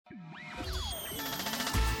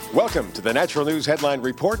Welcome to the Natural News Headline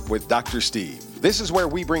Report with Dr. Steve. This is where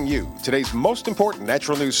we bring you today's most important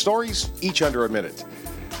natural news stories, each under a minute.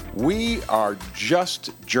 We are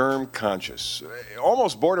just germ conscious,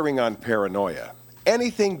 almost bordering on paranoia.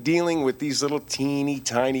 Anything dealing with these little teeny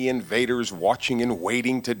tiny invaders watching and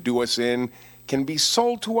waiting to do us in can be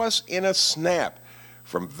sold to us in a snap.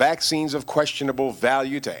 From vaccines of questionable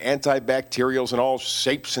value to antibacterials in all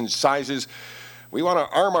shapes and sizes, we want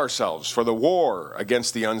to arm ourselves for the war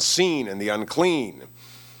against the unseen and the unclean.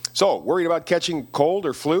 So, worried about catching cold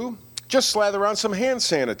or flu? Just slather on some hand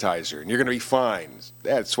sanitizer and you're going to be fine.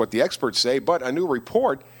 That's what the experts say, but a new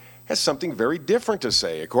report has something very different to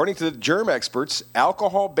say. According to the germ experts,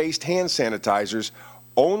 alcohol-based hand sanitizers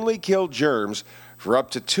only kill germs for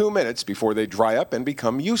up to 2 minutes before they dry up and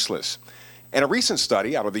become useless. And a recent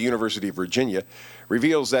study out of the University of Virginia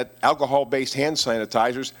reveals that alcohol-based hand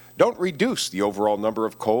sanitizers don't reduce the overall number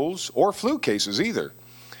of colds or flu cases either.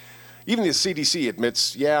 Even the CDC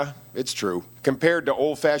admits, yeah, it's true. Compared to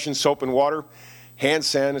old-fashioned soap and water, hand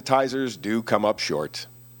sanitizers do come up short.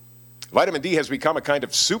 Vitamin D has become a kind of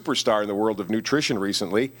superstar in the world of nutrition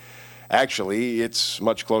recently. Actually, it's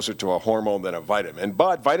much closer to a hormone than a vitamin,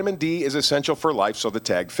 but vitamin D is essential for life, so the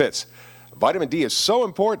tag fits. Vitamin D is so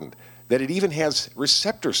important that it even has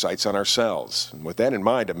receptor sites on our cells. And with that in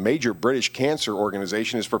mind, a major British cancer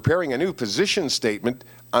organization is preparing a new position statement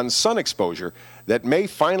on sun exposure that may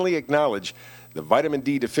finally acknowledge the vitamin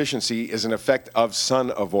D deficiency is an effect of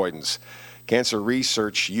sun avoidance. Cancer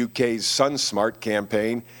Research UK's SunSmart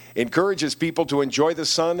campaign encourages people to enjoy the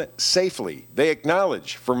sun safely. They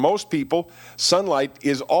acknowledge, for most people, sunlight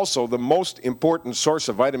is also the most important source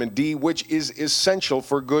of vitamin D, which is essential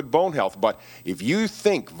for good bone health. But if you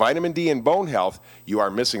think vitamin D and bone health, you are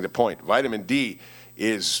missing the point. Vitamin D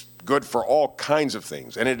is good for all kinds of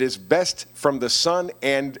things, and it is best from the sun,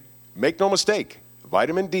 and make no mistake,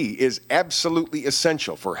 vitamin D is absolutely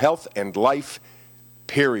essential for health and life,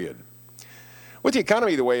 period. With the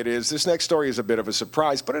economy the way it is, this next story is a bit of a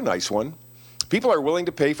surprise, but a nice one. People are willing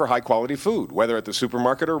to pay for high-quality food, whether at the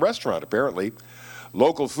supermarket or restaurant, apparently.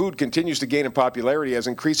 Local food continues to gain in popularity as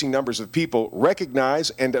increasing numbers of people recognize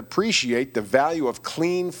and appreciate the value of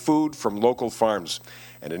clean food from local farms.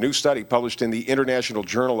 And a new study published in the International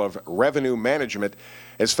Journal of Revenue Management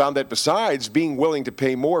has found that besides being willing to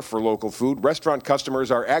pay more for local food, restaurant customers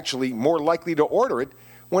are actually more likely to order it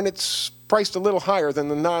when it's priced a little higher than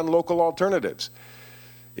the non-local alternatives.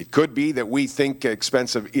 It could be that we think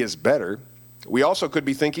expensive is better. We also could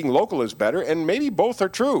be thinking local is better, and maybe both are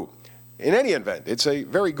true. In any event, it's a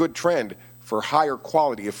very good trend for higher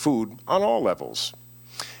quality of food on all levels.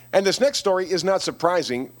 And this next story is not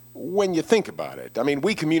surprising when you think about it. I mean,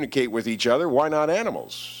 we communicate with each other. Why not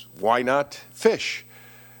animals? Why not fish?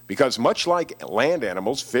 Because much like land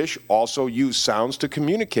animals, fish also use sounds to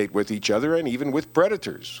communicate with each other and even with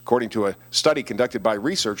predators, according to a study conducted by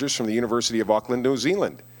researchers from the University of Auckland, New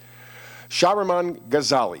Zealand. Shahriman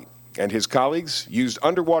Ghazali and his colleagues used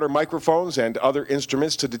underwater microphones and other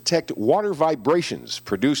instruments to detect water vibrations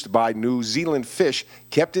produced by New Zealand fish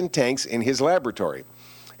kept in tanks in his laboratory.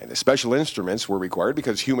 And the special instruments were required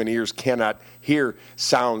because human ears cannot hear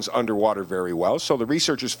sounds underwater very well. So the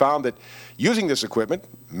researchers found that using this equipment,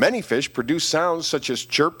 many fish produce sounds such as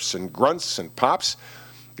chirps and grunts and pops.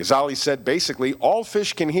 Ghazali said basically all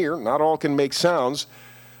fish can hear, not all can make sounds,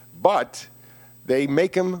 but they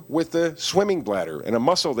make them with a swimming bladder and a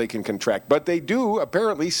muscle they can contract. But they do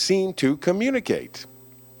apparently seem to communicate.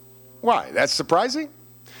 Why? That's surprising?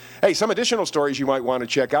 Hey, some additional stories you might want to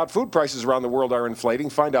check out. Food prices around the world are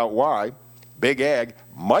inflating. Find out why. Big Ag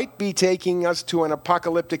might be taking us to an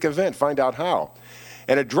apocalyptic event. Find out how.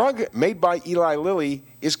 And a drug made by Eli Lilly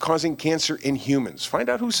is causing cancer in humans. Find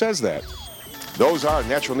out who says that. Those are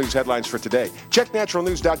Natural News headlines for today. Check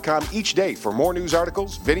naturalnews.com each day for more news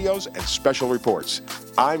articles, videos, and special reports.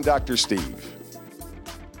 I'm Dr. Steve.